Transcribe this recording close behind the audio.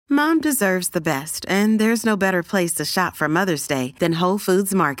Mom deserves the best, and there's no better place to shop for Mother's Day than Whole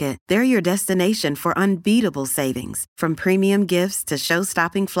Foods Market. They're your destination for unbeatable savings, from premium gifts to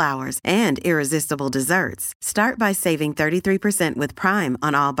show-stopping flowers and irresistible desserts. Start by saving 33% with Prime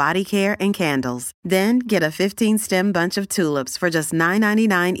on all body care and candles. Then get a 15-stem bunch of tulips for just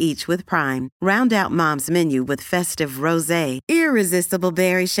 $9.99 each with Prime. Round out Mom's menu with festive rosé, irresistible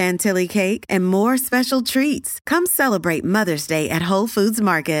berry chantilly cake, and more special treats. Come celebrate Mother's Day at Whole Foods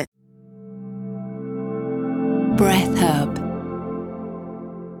Market. Breath Hub.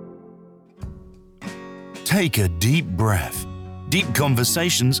 Take a deep breath. Deep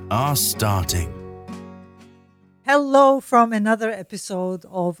conversations are starting. Hello from another episode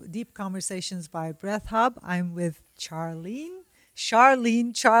of Deep Conversations by Breath Hub. I'm with Charlene.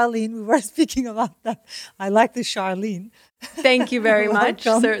 We were speaking about that. I like the Charlene. Thank you very much,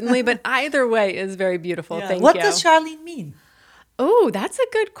 certainly. But either way is very beautiful. Yeah. Thank What you. does Charlene mean? Oh, that's a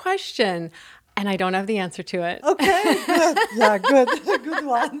good question. And I don't have the answer to it. Okay, good. Yeah, good. Good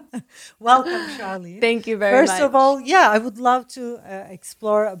one. Welcome, Charlene. Thank you very much. First of all, I would love to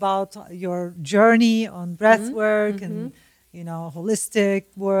explore about your journey on breath work and, holistic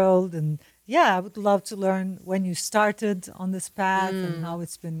world. And I would love to learn when you started on this path and how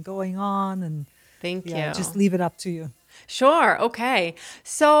it's been going on. And Thank you. Just leave it up to you. Sure. Okay.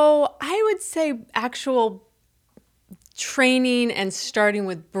 So I would say actual training and starting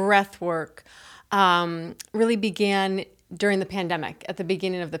with breath work really began during the pandemic, at the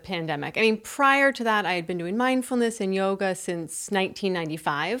beginning of the pandemic. I mean, prior to that, I had been doing mindfulness and yoga since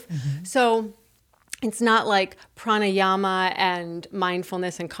 1995. So it's not like pranayama and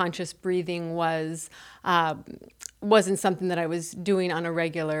mindfulness and conscious breathing wasn't something that I was doing on a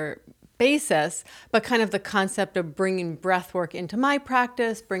regular basis, but kind of the concept of bringing breath work into my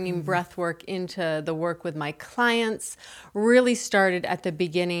practice, bringing breath work into the work with my clients really started at the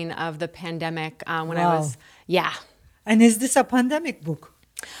beginning of the pandemic when I was, And is this a pandemic book?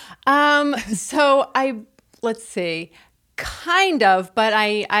 So let's see, kind of, but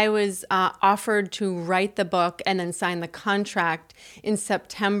I was offered to write the book and then sign the contract in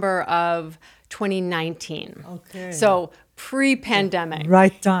September of 2019. Okay. So pre-pandemic.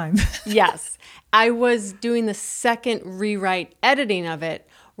 Right time. Yes. I was doing the second rewrite editing of it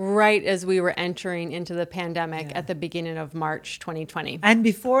right as we were entering into the pandemic at the beginning of March 2020. And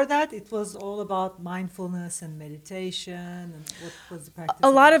before that, it was all about mindfulness and meditation. And what was the practice?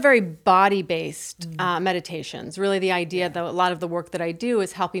 A lot of very body-based meditations. Really the idea that a lot of the work that I do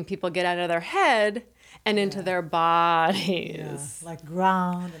is helping people get out of their head and into their bodies. Like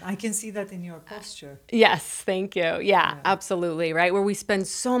ground. And I can see that in your posture. Yes, thank you. Yeah, absolutely, right? Where we spend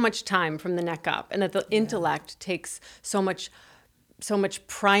so much time from the neck up and that the intellect takes so much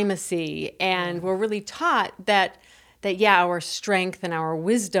primacy. And we're really taught that our strength and our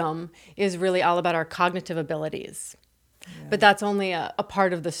wisdom is really all about our cognitive abilities. But that's only a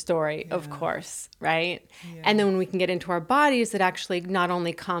part of the story, of course, right? Yeah. And then when we can get into our bodies, it actually not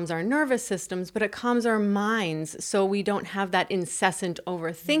only calms our nervous systems, but it calms our minds so we don't have that incessant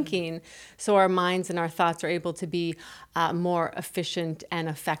overthinking. So our minds and our thoughts are able to be more efficient and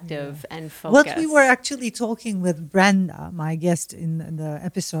effective and focused. What we were actually talking with Brenda, my guest in the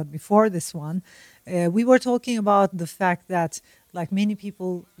episode before this one, we were talking about the fact that like many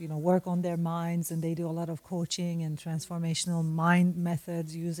people, work on their minds and they do a lot of coaching and transformational mind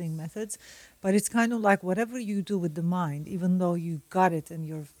methods, using methods. But it's kind of like whatever you do with the mind, even though you got it and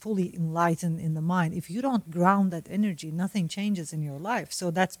you're fully enlightened in the mind, if you don't ground that energy, nothing changes in your life.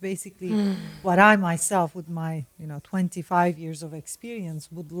 So that's basically what I myself, with my 25 years of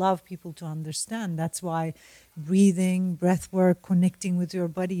experience, would love people to understand. That's why breathing, breath work, connecting with your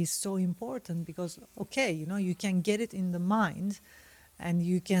body is so important because, you can get it in the mind and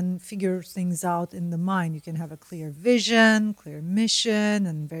you can figure things out in the mind. You can have a clear vision, clear mission,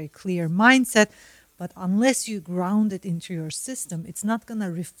 and very clear mindset. But unless you ground it into your system, it's not going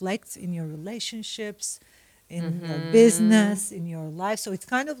to reflect in your relationships, in your business, in your life. So it's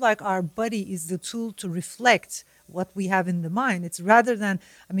kind of like our body is the tool to reflect what we have in the mind. It's rather than,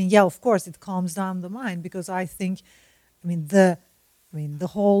 of course, it calms down the mind because I think, the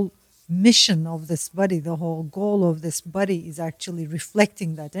whole mission of this body, the whole goal of this body is actually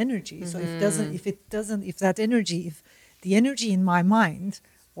reflecting that energy. So if the energy in my mind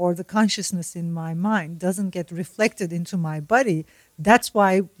or the consciousness in my mind doesn't get reflected into my body, that's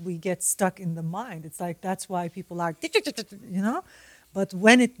why we get stuck in the mind. It's like, that's why people are, But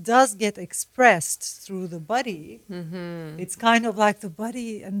when it does get expressed through the body, it's kind of like the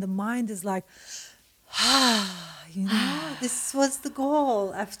body and the mind is like, this was the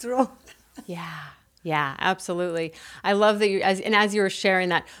goal after all. Yeah. Yeah, absolutely. I love that as you were sharing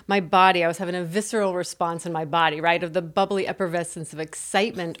that, my body, I was having a visceral response in my body, right? Of the bubbly effervescence of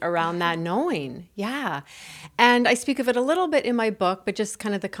excitement around that knowing. Yeah. And I speak of it a little bit in my book, but just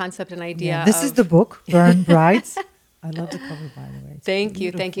kind of the concept and idea This is the of, book, Burn Bright. I love the cover, by the way. It's thank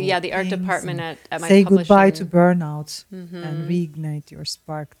you. Yeah, the art things, department and at my say publishing. goodbye to burnout and reignite your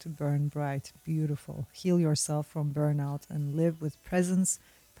spark to burn bright. Beautiful. Heal yourself from burnout and live with presence,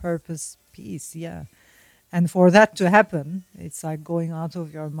 purpose, peace. Yeah. And for that to happen, it's like going out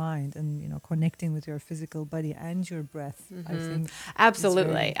of your mind and, connecting with your physical body and your breath. I think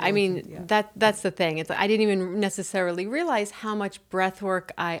Absolutely. I mean, yeah. that's the thing. I didn't even necessarily realize how much breath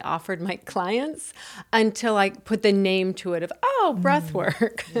work I offered my clients until I put the name to it of, breath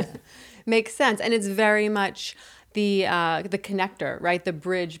work. Yeah. Makes sense. And it's very much the connector, right? The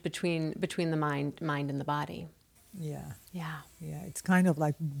bridge between the mind and the body. Yeah. Yeah. Yeah, it's kind of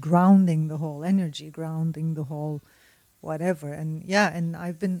like grounding the whole energy, grounding the whole whatever. And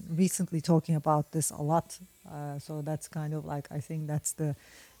I've been recently talking about this a lot. So that's kind of like, I think that's the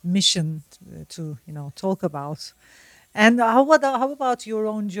mission to talk about. And how about your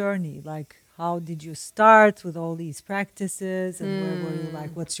own journey? Like, how did you start with all these practices, and where were you?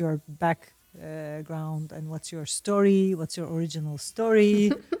 Like, what's your background, and what's your story? What's your original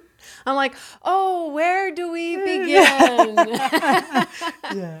story? I'm like, where do we begin?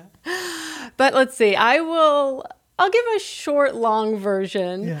 Yeah. But let's see. I'll give a short, long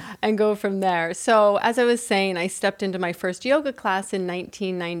version and go from there. So as I was saying, I stepped into my first yoga class in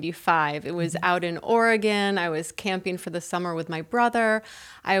 1995. It was out in Oregon. I was camping for the summer with my brother.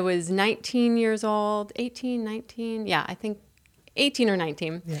 I was 19 years old, 18, 19. Yeah, I think 18 or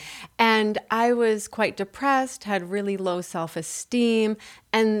 19. Yeah. And I was quite depressed, had really low self-esteem,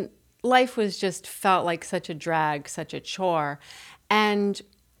 and life felt like such a drag, such a chore. And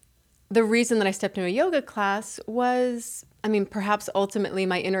the reason that I stepped into a yoga class was, perhaps ultimately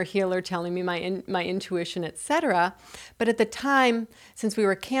my inner healer telling me my intuition, etc. But at the time, since we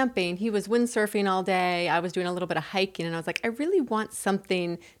were camping, he was windsurfing all day. I was doing a little bit of hiking, and I was like, I really want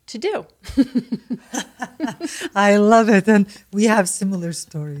something to do. I love it, and we have similar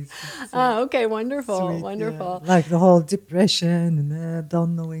stories. Oh, okay, wonderful, Sweet, wonderful. Yeah. Like the whole depression and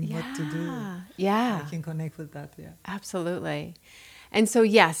don't knowing what to do. Yeah, I can connect with that. Yeah, absolutely. And so,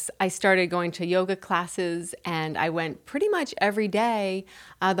 yes, I started going to yoga classes, and I went pretty much every day,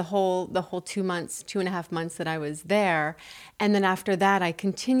 the whole 2.5 months that I was there. And then after that, I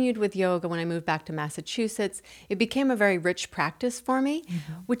continued with yoga when I moved back to Massachusetts. It became a very rich practice for me,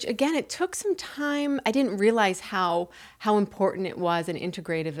 which again, it took some time. I didn't realize how important it was and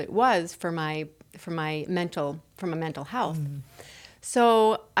integrative it was for my mental health.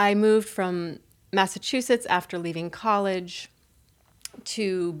 So I moved from Massachusetts after leaving college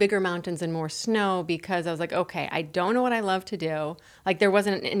to bigger mountains and more snow, because I was like, okay, I don't know what I love to do. Like, there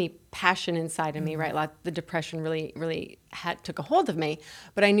wasn't any passion inside of me, right? The depression really took a hold of me,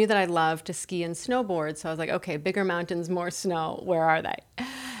 but I knew that I loved to ski and snowboard. So I was like, okay, bigger mountains, more snow, where are they?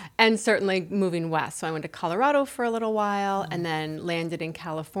 And certainly moving west. So I went to Colorado for a little while and then landed in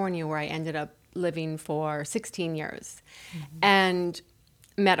California, where I ended up living for 16 years and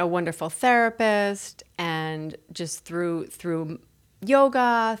met a wonderful therapist, and just through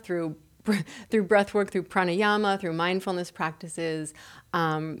yoga, through breath work, through pranayama, through mindfulness practices,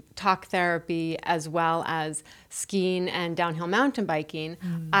 talk therapy, as well as skiing and downhill mountain biking,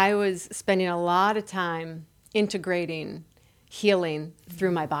 I was spending a lot of time integrating healing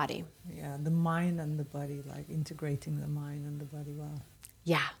through my body. Yeah, the mind and the body, like integrating the mind and the body. Wow.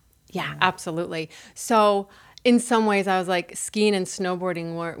 Yeah, absolutely. So in some ways, I was like, skiing and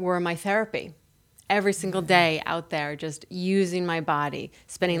snowboarding were my therapy. Every single day out there, just using my body,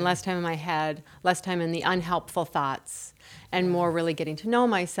 spending less time in my head, less time in the unhelpful thoughts, and more really getting to know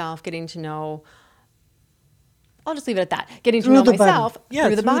myself, getting to know, I'll just leave it at that, getting to know myself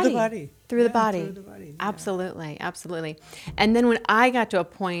through the body. Through the body. Absolutely. And then when I got to a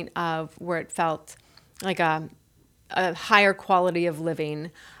point of where it felt like a higher quality of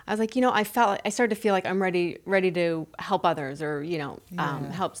living, I was like, I started to feel like I'm ready to help others, or,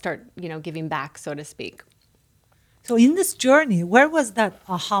 help start, giving back, so to speak. So in this journey, where was that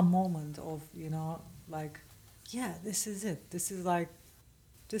aha moment of, like, yeah, this is it. This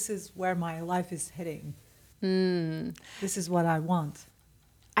is where my life is heading. This is what I want.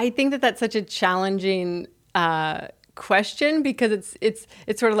 I think that that's such a challenging question, because it's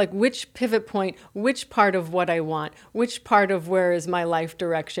sort of like, which pivot point, which part of what I want, which part of where is my life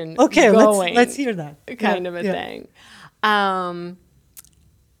direction going? Let's hear that. Kind of a thing.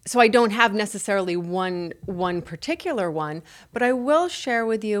 so I don't have necessarily one particular one, but I will share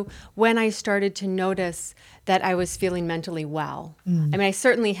with you when I started to notice that I was feeling mentally well. I mean, I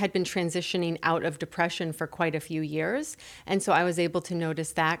certainly had been transitioning out of depression for quite a few years, and so I was able to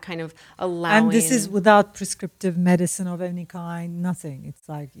notice that kind of allowing. And this is without prescriptive medicine of any kind, nothing. It's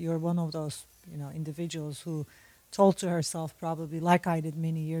like you're one of those, individuals who told to herself, probably like I did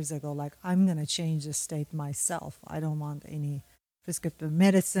many years ago, like, I'm going to change the state myself. I don't want any prescriptive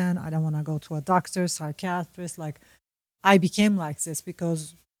medicine. I don't want to go to a doctor, psychiatrist. Like, I became like this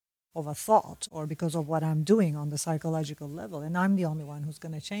because of a thought or because of what I'm doing on the psychological level. And I'm the only one who's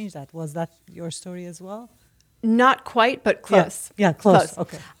going to change that. Was that your story as well? Not quite, but close. Yeah, close.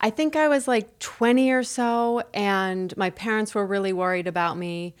 Okay. I think I was like 20 or so, and my parents were really worried about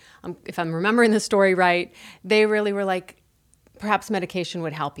me. If I'm remembering the story right, they really were like, perhaps medication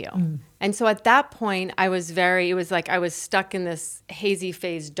would help you. And so at that point, it was like I was stuck in this hazy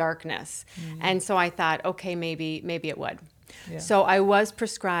phase darkness. And so I thought, okay, maybe it would. Yeah. So I was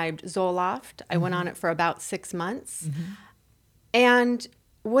prescribed Zoloft. I went on it for about 6 months. And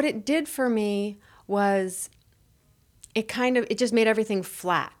what it did for me was it just made everything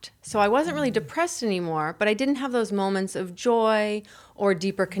flat. So I wasn't really depressed anymore, but I didn't have those moments of joy or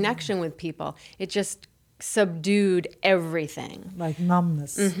deeper connection with people. It just subdued everything. Like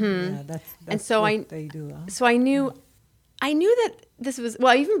numbness. Yeah, that's and so what they do. Huh? So I knew that this was,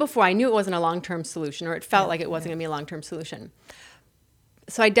 well, even before I knew it wasn't a long-term solution, or it felt like it wasn't going to be a long-term solution.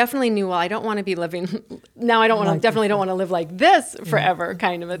 So I definitely knew, well, I don't want to be living, now I don't want to, definitely don't want to live like this forever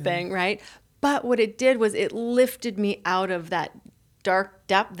kind of a thing, right? But what it did was it lifted me out of that dark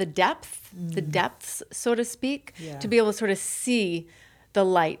depth, the depths, so to speak, to be able to sort of see the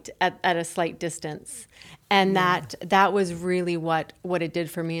light at a slight distance. And that was really what it did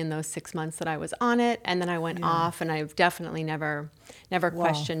for me in those 6 months that I was on it. And then I went off, and I've definitely never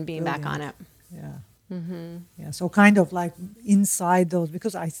questioned being back on it. Yeah. Yeah. So kind of like inside those,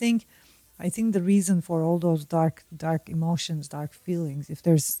 because I think the reason for all those dark emotions, dark feelings, if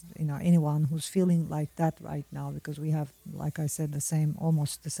there's anyone who's feeling like that right now, because we have, like I said,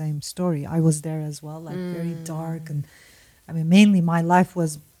 almost the same story. I was there as well, like very dark, and I mean, mainly my life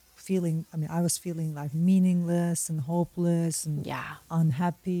was I was feeling like meaningless and hopeless and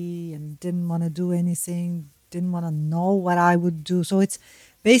unhappy, and didn't want to do anything, didn't want to know what I would do. So it's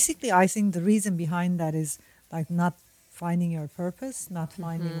basically, I think the reason behind that is like not finding your purpose, not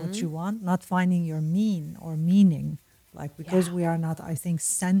finding what you want, not finding your meaning, like because we are not, I think,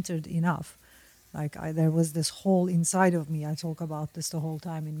 centered enough. Like there was this hole inside of me. I talk about this the whole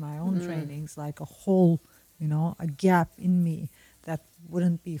time in my own trainings, like a hole, a gap in me that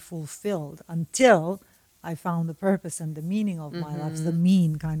wouldn't be fulfilled until I found the purpose and the meaning of my life, the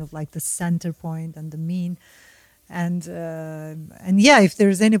mean, kind of like the center point and the mean. And if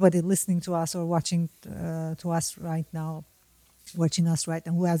there's anybody listening to us or watching us right now who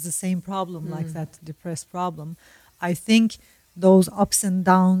has the same problem, like that depressed problem, I think those ups and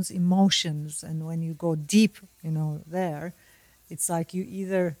downs, emotions, and when you go deep, there, it's like you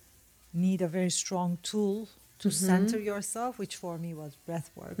either need a very strong tool to center yourself, which for me was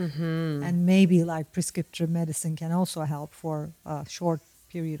breath work. And maybe like prescriptive medicine can also help for a short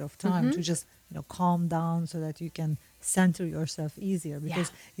period of time to just calm down so that you can center yourself easier,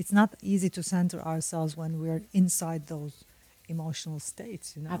 because it's not easy to center ourselves when we're inside those emotional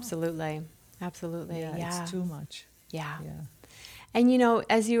states. Absolutely. It's too much. And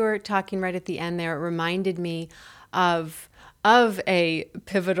as you were talking right at the end there, it reminded me of a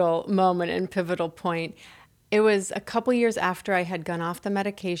pivotal moment and pivotal point. It was a couple years after I had gone off the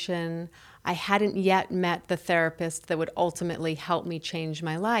medication. I hadn't yet met the therapist that would ultimately help me change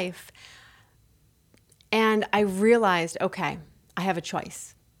my life. And I realized, okay, I have a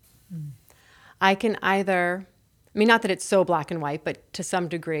choice. I can either, not that it's so black and white, but to some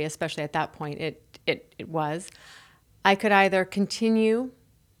degree, especially at that point, it was. I could either continue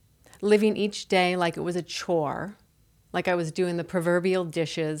living each day like it was a chore, like I was doing the proverbial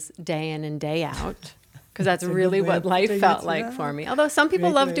dishes day in and day out, because that's really what life felt like for me. Although some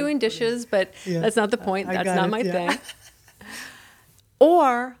people love doing dishes, but that's not the point. That's not my thing.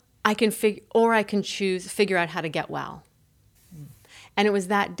 Or I can figure out how to get well. And it was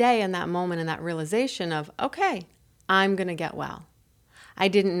that day and that moment and that realization of, okay, I'm going to get well. I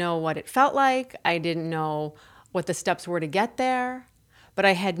didn't know what it felt like. I didn't know what the steps were to get there, but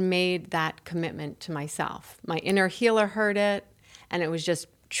I had made that commitment to myself. My inner healer heard it, and it was just,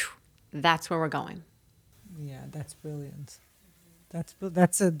 that's where we're going. Yeah, that's brilliant.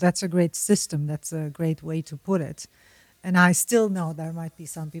 That's a great system. That's a great way to put it. And I still know there might be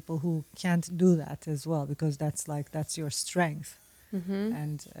some people who can't do that as well, because that's your strength.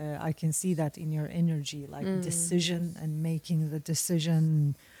 And I can see that in your energy, like decision and making the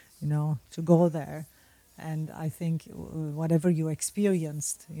decision, to go there. And I think whatever you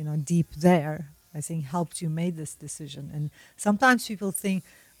experienced, deep there, I think helped you make this decision. And sometimes people think,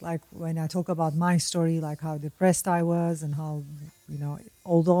 like when I talk about my story, like how depressed I was and how,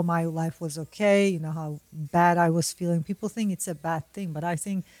 although my life was okay, how bad I was feeling, people think it's a bad thing, but I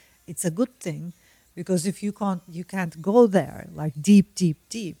think it's a good thing, because if you can't go there, like deep, deep,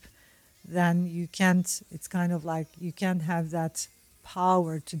 deep, then you can't, it's kind of like you can't have that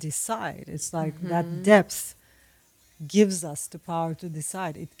power to decide. It's like that depth gives us the power to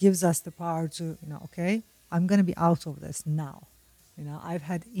decide. It gives us the power to, okay, I'm going to be out of this now. I've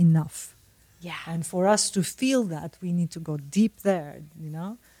had enough. Yeah. And for us to feel that, we need to go deep there,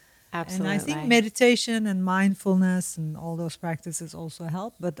 Absolutely. And I think meditation and mindfulness and all those practices also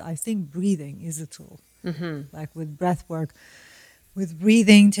help. But I think breathing is a tool. Like with breath work, with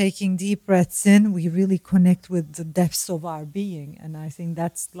breathing, taking deep breaths in, we really connect with the depths of our being. And I think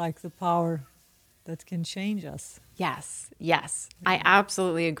that's like the power that can change us. Yes. I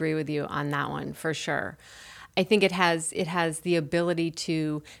absolutely agree with you on that one, for sure. I think it has the ability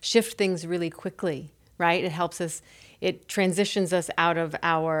to shift things really quickly, right? It helps us, it transitions us out of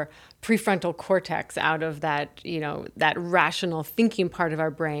our prefrontal cortex, out of that, that rational thinking part of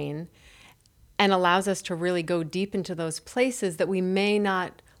our brain, and allows us to really go deep into those places that we may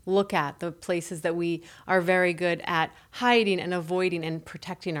not look at, the places that we are very good at hiding and avoiding and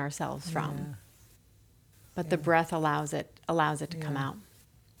protecting ourselves from. But the breath allows it to come out.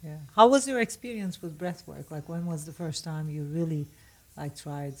 Yeah. How was your experience with breath work? Like, when was the first time you really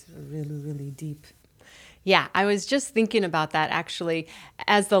tried really, really deep? Yeah, I was just thinking about that actually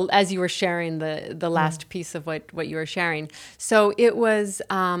as you were sharing the last piece of what you were sharing. So it was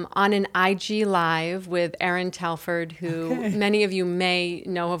on an IG Live with Erin Telford, who many of you may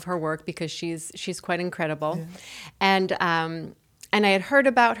know of her work because she's quite incredible. Yeah. And I had heard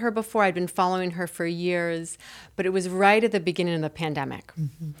about her before. I'd been following her for years, but it was right at the beginning of the pandemic.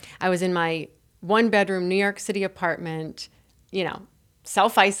 I was in my one-bedroom New York City apartment,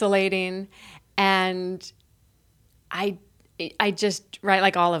 self-isolating, and I just, right,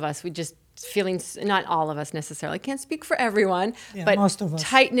 like all of us, we just feeling, not all of us necessarily, can't speak for everyone, but most of us.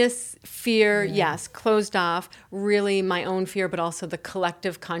 Tightness, fear, yes, closed off, really my own fear, but also the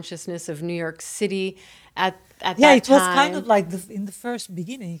collective consciousness of New York City at that time. It was kind of like, in the first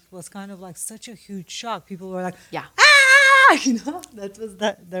beginning, it was kind of like such a huge shock. People were like,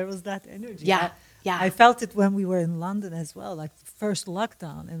 there was that energy. Yeah. I felt it when we were in London as well, like the first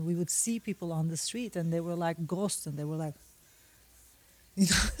lockdown, and we would see people on the street and they were like ghosts, and they were like,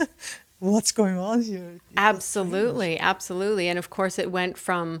 what's going on here? Absolutely. And of course it went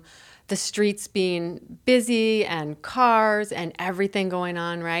from the streets being busy and cars and everything going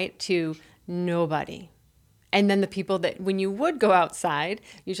on, right, to nobody. And then the people that, when you would go outside,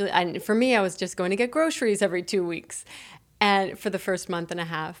 usually, and for me, I was just going to get groceries every 2 weeks, and for the first month and a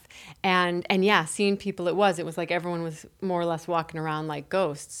half. And yeah, seeing people, it was like everyone was more or less walking around like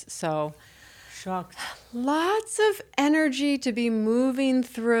ghosts. So shocked. Lots of energy to be moving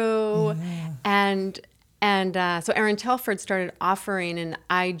through. And so Erin Telford started offering an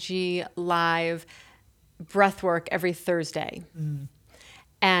IG Live breathwork every Thursday.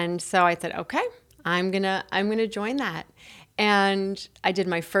 And so I said, okay, I'm gonna join that. And I did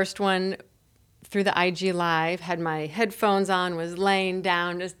my first one through the IG Live, had my headphones on, was laying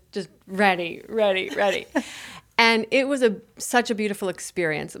down, just ready. And it was such a beautiful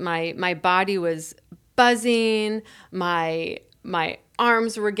experience. My body was buzzing, my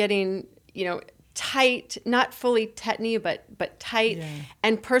arms were getting, tight, not fully tetany, but tight. Yeah.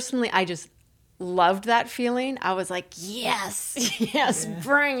 And personally, I just loved that feeling. I was like, yes,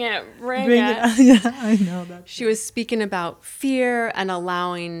 bring it. Yeah, I know that. She was speaking about fear and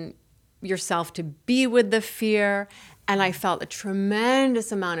allowing yourself to be with the fear. And I felt a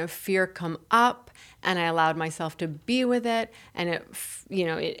tremendous amount of fear come up, and I allowed myself to be with it. And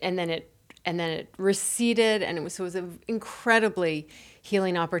and then it receded. And it was an incredibly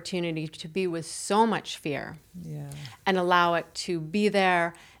healing opportunity to be with so much fear and allow it to be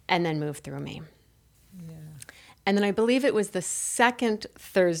there and then move through me. Yeah. And then I believe it was the second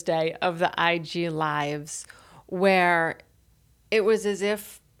Thursday of the IG Lives where it was as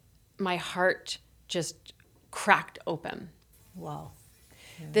if my heart just cracked open. Wow.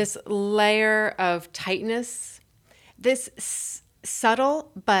 Yeah. This layer of tightness, this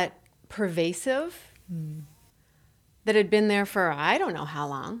subtle but pervasive that had been there for I don't know how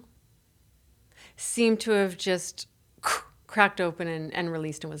long, seemed to have just cracked open and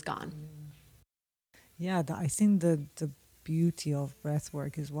released and was gone. Yeah, I think the beauty of breath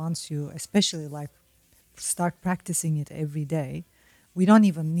work is once you, especially like start practicing it every day, we don't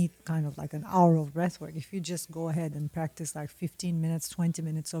even need kind of like an hour of breath work. If you just go ahead and practice like 15 minutes, 20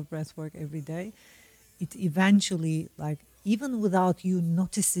 minutes of breath work every day, it eventually, like even without you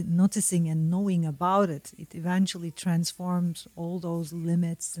noticing and knowing about it, it eventually transforms all those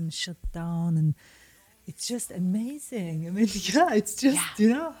limits and shut down, and it's just amazing. I mean, yeah, it's just,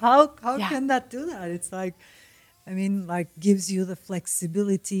 how can that do that? It's like, I mean, like gives you the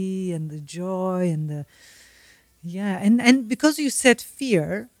flexibility and the joy and the, and because you said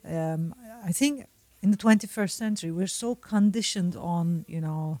fear, I think in the 21st century, we're so conditioned on,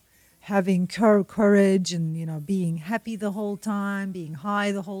 having courage and, being happy the whole time, being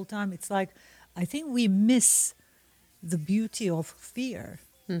high the whole time. It's like, I think we miss the beauty of fear.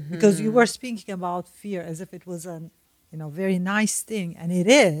 Because you were speaking about fear as if it was a very nice thing, and it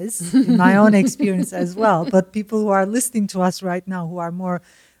is in my own experience as well. But people who are listening to us right now, who are more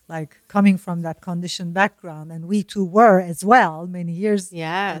like coming from that conditioned background, and we too were as well many years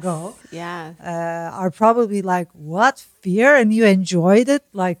ago, are probably like, what, fear? And you enjoyed it,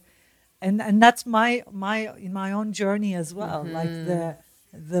 like, and that's my in my own journey as well. Like the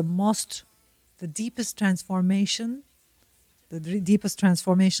deepest transformation. The deepest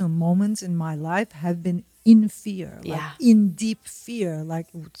transformational moments in my life have been in fear, like in deep fear, like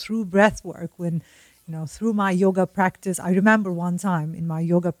through breath work, when, through my yoga practice. I remember one time in my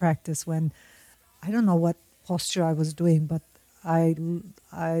yoga practice when, I don't know what posture I was doing, but I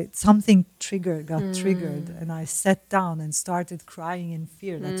something got triggered, and I sat down and started crying in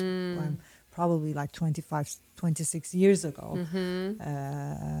fear. That's probably like 26 years ago.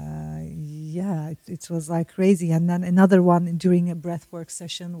 It was like crazy. And then another one during a breathwork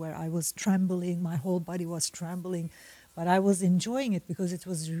session where I was trembling, my whole body was trembling, but I was enjoying it because it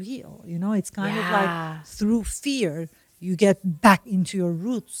was real. It's kind of like through fear, you get back into your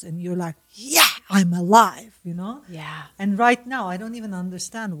roots and you're like, I'm alive, And right now, I don't even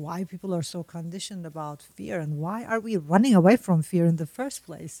understand why people are so conditioned about fear, and why are we running away from fear in the first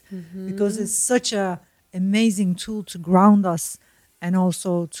place? Because it's such a amazing tool to ground us and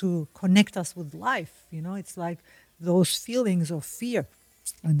also to connect us with life. It's like those feelings of fear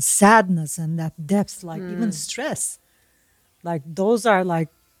and sadness and that depth, like even stress, like those are like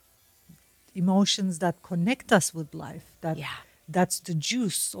emotions that connect us with life. That's the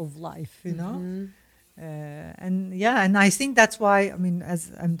juice of life, and I think that's why, I mean,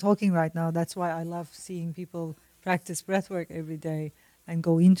 as I'm talking right now, that's why I love seeing people practice breathwork every day and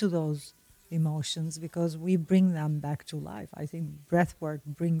go into those emotions, because we bring them back to life. I think breathwork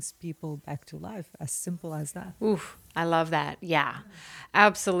brings people back to life, as simple as that. Oof, I love that. Yeah,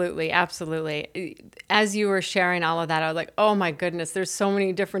 absolutely. As you were sharing all of that, I was like, oh my goodness, there's so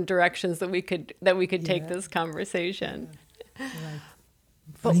many different directions that we could take this conversation. Like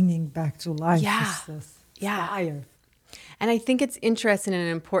bringing back to life is the fire. And I think it's interesting, and an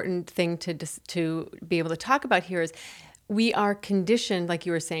important thing to be able to talk about here is, we are conditioned, like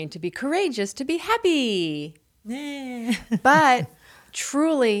you were saying, to be courageous, to be happy. But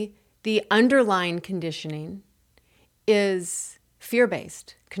truly, the underlying conditioning is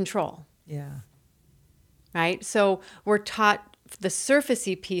fear-based control. Yeah. Right? So we're taught the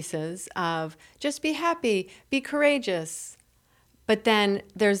surfacey pieces of just be happy, be courageous. But then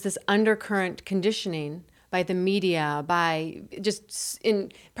there's this undercurrent conditioning by the media, by just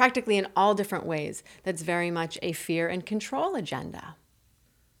practically in all different ways, that's very much a fear and control agenda.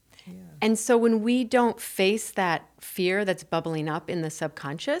 Yeah. And so when we don't face that fear that's bubbling up in the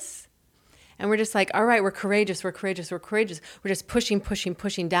subconscious, and we're just like, all right, we're courageous. We're just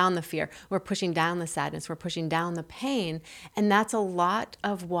pushing down the fear. We're pushing down the sadness. We're pushing down the pain. And that's a lot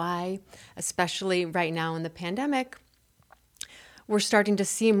of why, especially right now in the pandemic, we're starting to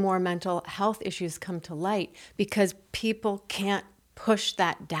see more mental health issues come to light, because people can't push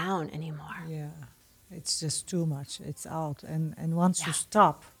that down anymore. Yeah, it's just too much. It's out. And once you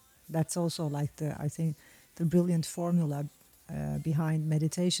stop, that's also like I think the brilliant formula behind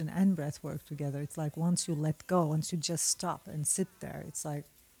meditation and breath work together. It's like once you let go, once you just stop and sit there, it's like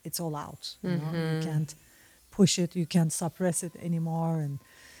it's all out. You know? You can't push it, you can't suppress it anymore.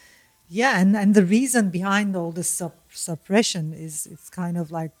 And the reason behind all this suppression is it's kind of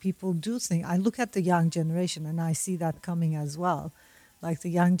like people do think. I look at the young generation and I see that coming as well. Like the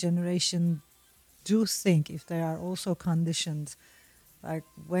young generation do think, if they are also conditioned, like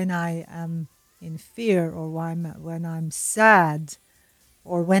when I am in fear, or when I'm sad,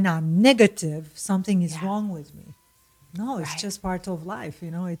 or when I'm negative, something is wrong with me. No, it's just part of life. We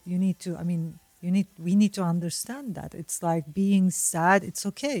need to understand that. It's like being sad, it's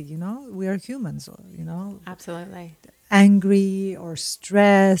okay, we are humans, Absolutely. angry or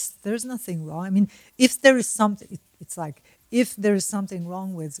stressed. There's nothing wrong. I mean, if there is something, it's like if there is something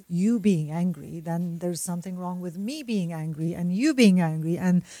wrong with you being angry, then there's something wrong with me being angry and you being angry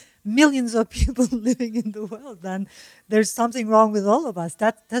and millions of people living in the world. Then there's something wrong with all of us.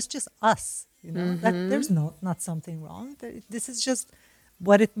 That's just us. That there's not something wrong. This is just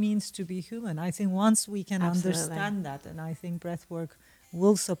what it means to be human. I think once we can understand that, and I think breath work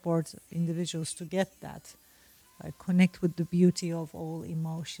will support individuals to get that. Connect with the beauty of all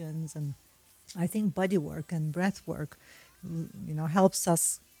emotions, and I think body work and breath work, helps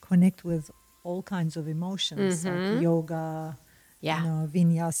us connect with all kinds of emotions, like yoga,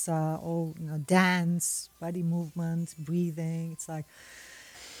 vinyasa, all dance, body movement, breathing. It's like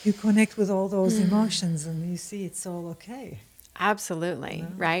you connect with all those emotions, and you see it's all okay. Absolutely,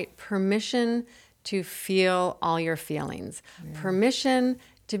 right? Permission to feel all your feelings. Permission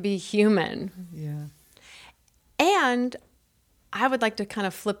to be human. Yeah. And I would like to kind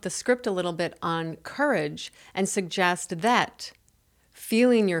of flip the script a little bit on courage and suggest that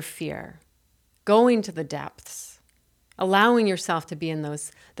feeling your fear, going to the depths, allowing yourself to be in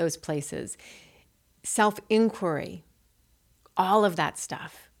those places, self-inquiry, all of that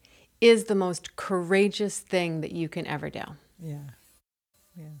stuff is the most courageous thing that you can ever do. Yeah.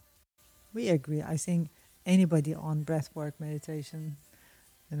 We agree. I think anybody on breathwork meditation,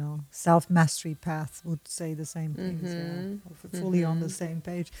 self-mastery path would say the same things. Fully on the same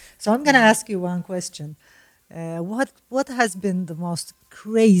page. So I'm going to ask you one question. What has been the most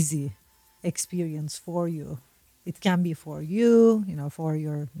crazy experience for you? It can be for you, for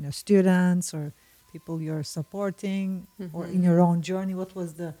your students or people you're supporting, or in your own journey. What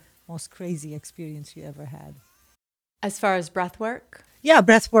was the most crazy experience you ever had? As far as breath work? Yeah,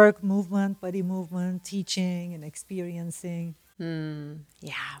 breath work, movement, body movement, teaching and experiencing.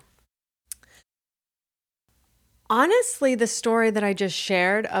 Yeah. Honestly, the story that I just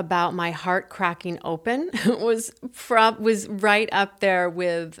shared about my heart cracking open was right up there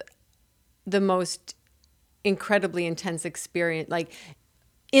with the most incredibly intense experience, like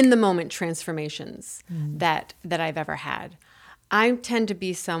in the moment transformations that I've ever had. I tend to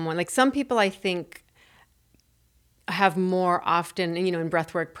be someone, like some people I think have more often, in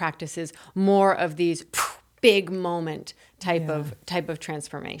breathwork practices, more of these big moment type of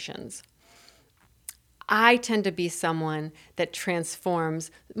transformations. I tend to be someone that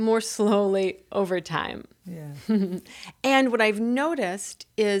transforms more slowly over time. Yeah. And what I've noticed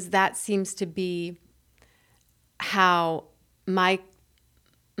is that seems to be how my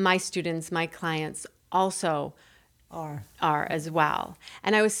students, my clients also are as well.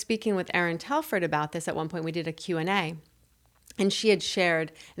 And I was speaking with Erin Telford about this at one point. We did a Q&A, and she had shared,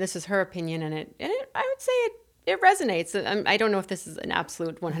 and this is her opinion, and I would say it resonates. I don't know if this is an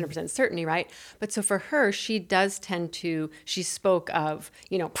absolute 100% certainty, right? But so for her, she does tend to, she spoke of,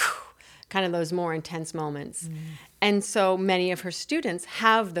 kind of those more intense moments. And so many of her students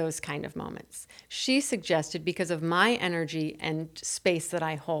have those kind of moments. She suggested, because of my energy and space that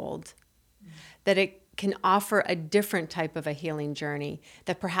I hold, that it can offer a different type of a healing journey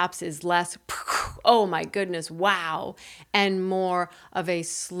that perhaps is less, oh my goodness, wow, and more of a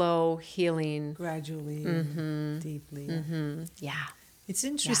slow healing. Gradually, deeply. Yeah. It's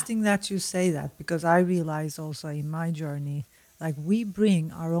interesting that you say that, because I realize also in my journey, like we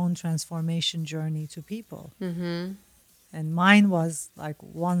bring our own transformation journey to people. And mine was like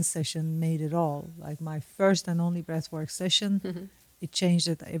one session made it all. Like my first and only breathwork session, it changed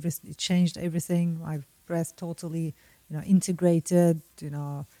it. It changed everything. My breath totally, integrated,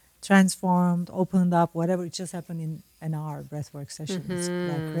 transformed, opened up, whatever. It just happened in an hour breathwork session. It's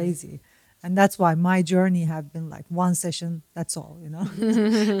like crazy. And that's why my journey have been like one session, that's all,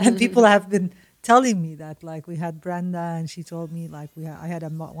 And people have been telling me that, like we had Brenda and she told me like I had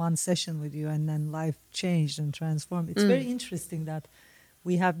one session with you and then life changed and transformed. It's very interesting that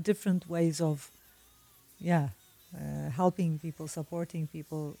we have different ways of, helping people, supporting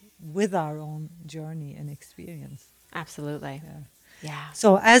people with our own journey and experience. Absolutely. Yeah.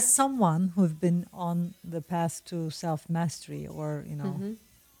 So as someone who've been on the path to self-mastery or,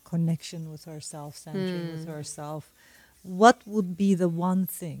 connection with herself, centering with herself, what would be the one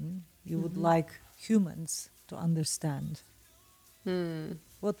thing you would like humans to understand?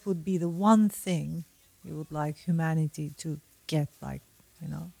 What would be the one thing you would like humanity to get, like,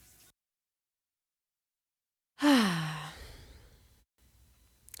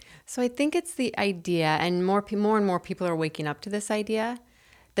 So I think it's the idea, and more and more people are waking up to this idea,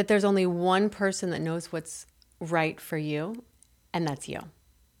 that there's only one person that knows what's right for you, and that's you.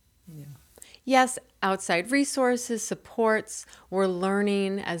 Yeah. Yes, outside resources, supports, we're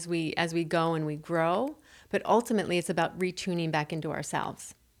learning as we go and we grow, But ultimately, it's about retuning back into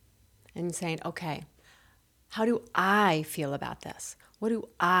ourselves and saying, okay, how do I feel about this? What do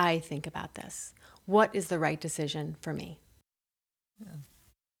I think about this? What is the right decision for me?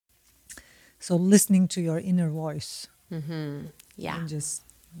 So listening to your inner voice Yeah. and just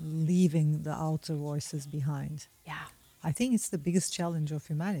leaving the outer voices behind. Yeah. I think it's the biggest challenge of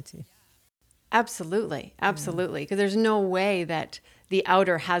humanity. Absolutely. Absolutely. Because there's no way that the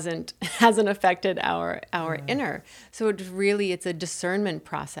outer hasn't affected our inner. So it's a discernment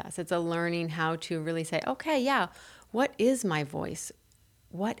process. It's a learning how to really say, okay, yeah, what is my voice?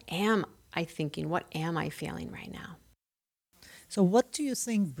 What am I thinking? What am I feeling right now? So what do you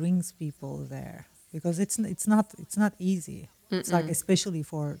think brings people there? Because it's not easy. It's like, especially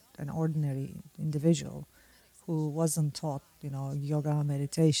for an ordinary individual who wasn't taught, yoga,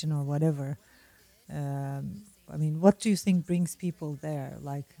 meditation, or whatever. I mean, what do you think brings people there?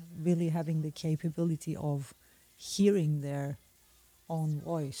 Like really having the capability of hearing their own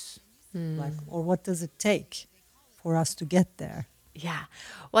voice, like, or what does it take for us to get there? Yeah.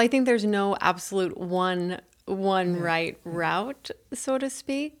 Well, I think there's no absolute one right route, so to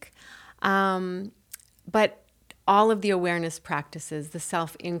speak. But all of the awareness practices, the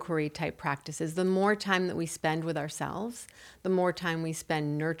self-inquiry type practices, the more time that we spend with ourselves, the more time we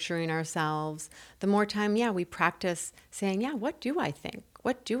spend nurturing ourselves, the more time, we practice saying, what do I think?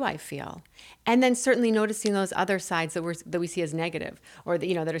 What do I feel? And then certainly noticing those other sides that we see as negative, or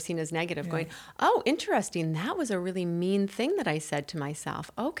that are seen as negative, going, oh, interesting. That was a really mean thing that I said to myself.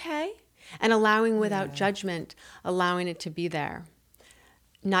 Okay. And allowing without judgment, allowing it to be there.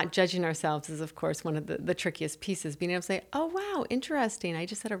 Not judging ourselves is, of course, one of the trickiest pieces. Being able to say, oh, wow, interesting. I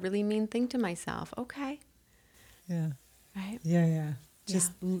just said a really mean thing to myself. Okay. Yeah. Right? Yeah.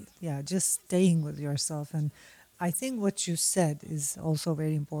 Just staying with yourself. And I think what you said is also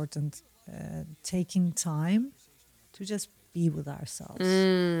very important. Taking time to just be with ourselves.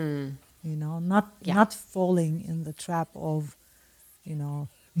 Not falling in the trap of,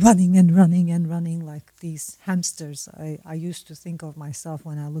 running and running and running like these hamsters. I used to think of myself,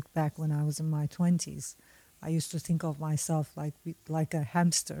 when I look back when I was in my 20s, I used to think of myself like a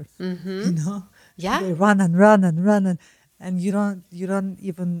hamster. Yeah. They run and run and run, and you don't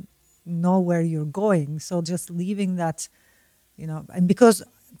even know where you're going. So just leaving that, and because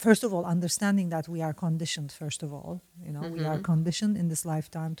first of all, understanding that we are conditioned, first of all, we are conditioned in this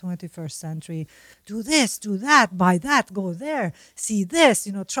lifetime, 21st century, do this, do that, buy that, go there, see this,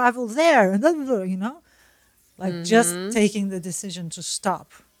 travel there, and then, like just taking the decision to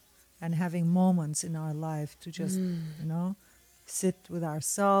stop and having moments in our life to just, sit with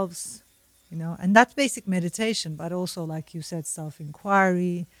ourselves, and that's basic meditation, but also, like you said,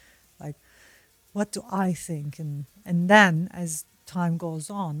 self-inquiry, like, what do I think? And then as time goes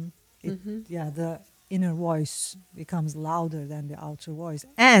on, the inner voice becomes louder than the outer voice.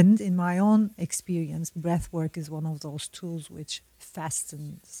 And in my own experience, breath work is one of those tools which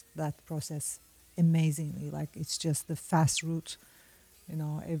fastens that process amazingly. Like, it's just the fast route,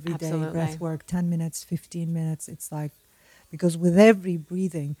 every day Absolutely. breath work, 10 minutes, 15 minutes. It's like, because with every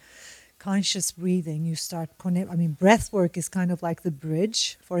breathing, conscious breathing, you start breath work is kind of like the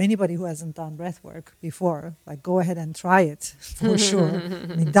bridge for anybody who hasn't done breath work before. Like, go ahead and try it for sure.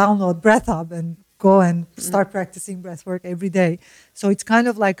 Download Breath Hub and go and start practicing breath work every day. So it's kind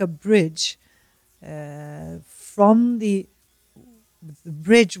of like a bridge from the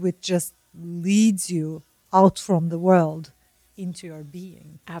bridge which just leads you out from the world into your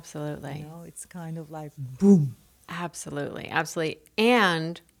being. Absolutely. It's kind of like boom. Absolutely. Absolutely.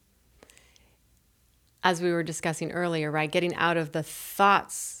 And as we were discussing earlier, right, getting out of the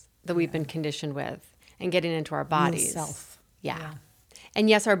thoughts that we've been conditioned with and getting into our bodies. Real self. Yeah. And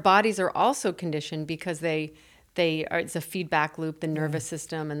yes, our bodies are also conditioned because they are, it's a feedback loop, the nervous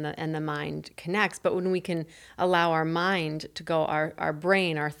system and the mind connects. But when we can allow our mind to go, our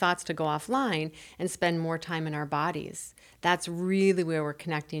brain, our thoughts to go offline and spend more time in our bodies, that's really where we're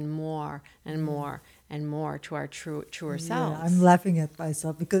connecting more and more and more to our truer selves. Yeah, I'm laughing at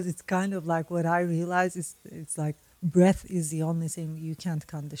myself because it's kind of like what I realize is, it's like breath is the only thing you can't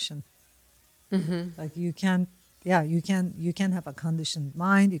condition. Like you can have a conditioned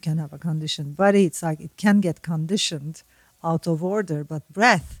mind, you can have a conditioned body. It's like it can get conditioned out of order, but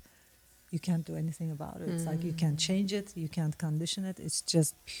breath, you can't do anything about it. It's like you can't change it, you can't condition it. It's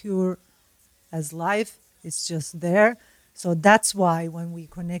just pure as life. It's just there. So that's why when we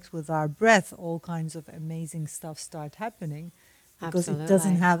connect with our breath, all kinds of amazing stuff start happening, because it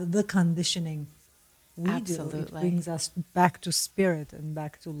doesn't have the conditioning we do. It brings us back to spirit and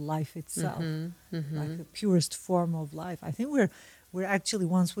back to life itself, like the purest form of life. I think we're actually,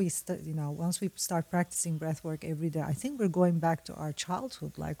 once we start practicing breath work every day, I think we're going back to our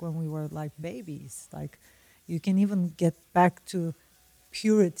childhood, like when we were like babies. Like you can even get back to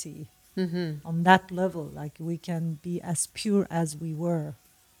purity on that level. Like we can be as pure as we were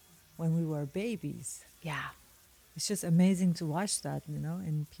when we were babies. Yeah. It's just amazing to watch that,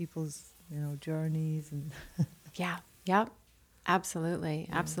 in people's, journeys and Yeah. Yep. Absolutely.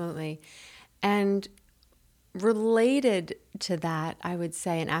 Yeah. Absolutely. And related to that, I would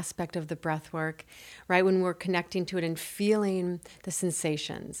say an aspect of the breath work, right? When we're connecting to it and feeling the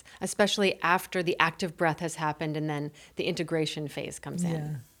sensations, especially after the active breath has happened and then the integration phase comes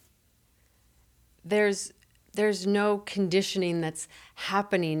in. There's no conditioning that's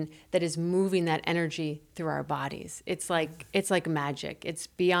happening that is moving that energy through our bodies. It's like magic. It's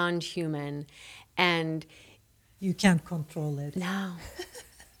beyond human, and you can't control it. No.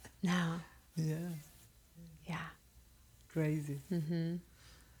 Yeah. Yeah. Crazy.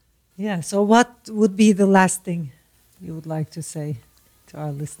 Yeah. So what would be the last thing you would like to say to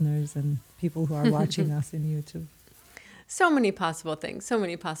our listeners and people who are watching us in YouTube? So many possible things.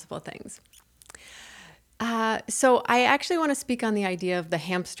 So I actually want to speak on the idea of the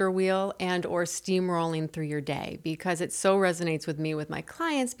hamster wheel and or steamrolling through your day, because it so resonates with me with my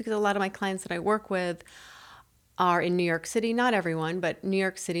clients, because a lot of my clients that I work with are in New York City. Not everyone, but New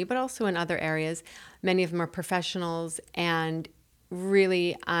York City, but also in other areas. Many of them are professionals, and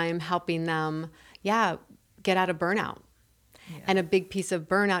really I'm helping them, get out of burnout. Yeah. And a big piece of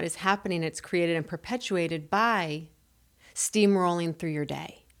burnout is happening. It's created and perpetuated by steamrolling through your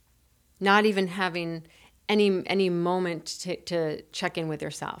day. Not even having any moment to check in with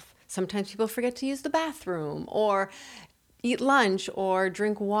yourself. Sometimes people forget to use the bathroom or eat lunch or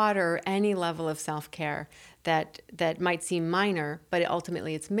drink water, any level of self-care that might seem minor, but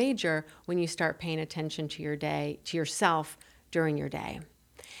ultimately it's major when you start paying attention to your day, to yourself during your day.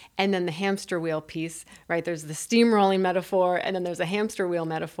 And then the hamster wheel piece, right? There's the steamrolling metaphor, and then there's a hamster wheel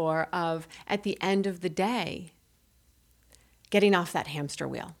metaphor of, at the end of the day, getting off that hamster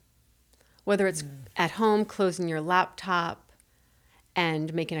wheel. Whether it's at home, closing your laptop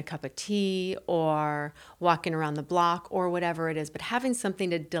and making a cup of tea, or walking around the block, or whatever it is, but having something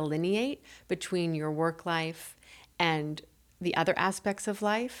to delineate between your work life and the other aspects of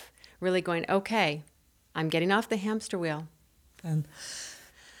life, really going, okay, I'm getting off the hamster wheel. And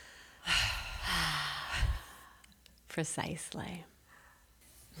precisely.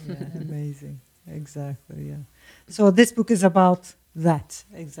 Yeah, amazing. Exactly, yeah. So this book is about that,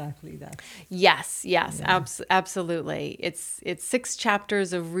 exactly that. Yes, absolutely. It's 6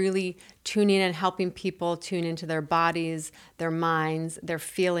 chapters of really tuning and helping people tune into their bodies, their minds, their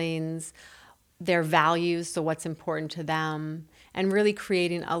feelings, their values, so what's important to them, and really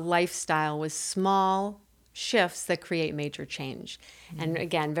creating a lifestyle with small shifts that create major change. And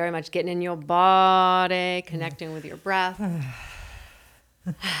again, very much getting in your body, connecting with your breath.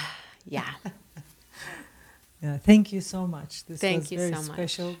 Yeah. Yeah, thank you so much. This Thank was you very so much.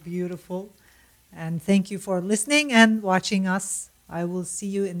 special, beautiful. And thank you for listening and watching us. I will see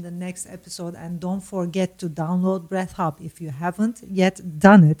you in the next episode. And don't forget to download Breath Hub if you haven't yet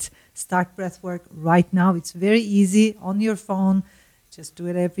done it. Start breath work right now. It's very easy on your phone. Just do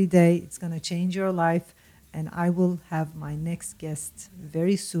it every day. It's going to change your life. And I will have my next guest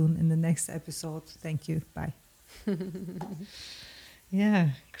very soon in the next episode. Thank you. Bye. Yeah,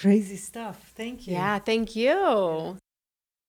 crazy stuff. Thank you. Yeah, thank you.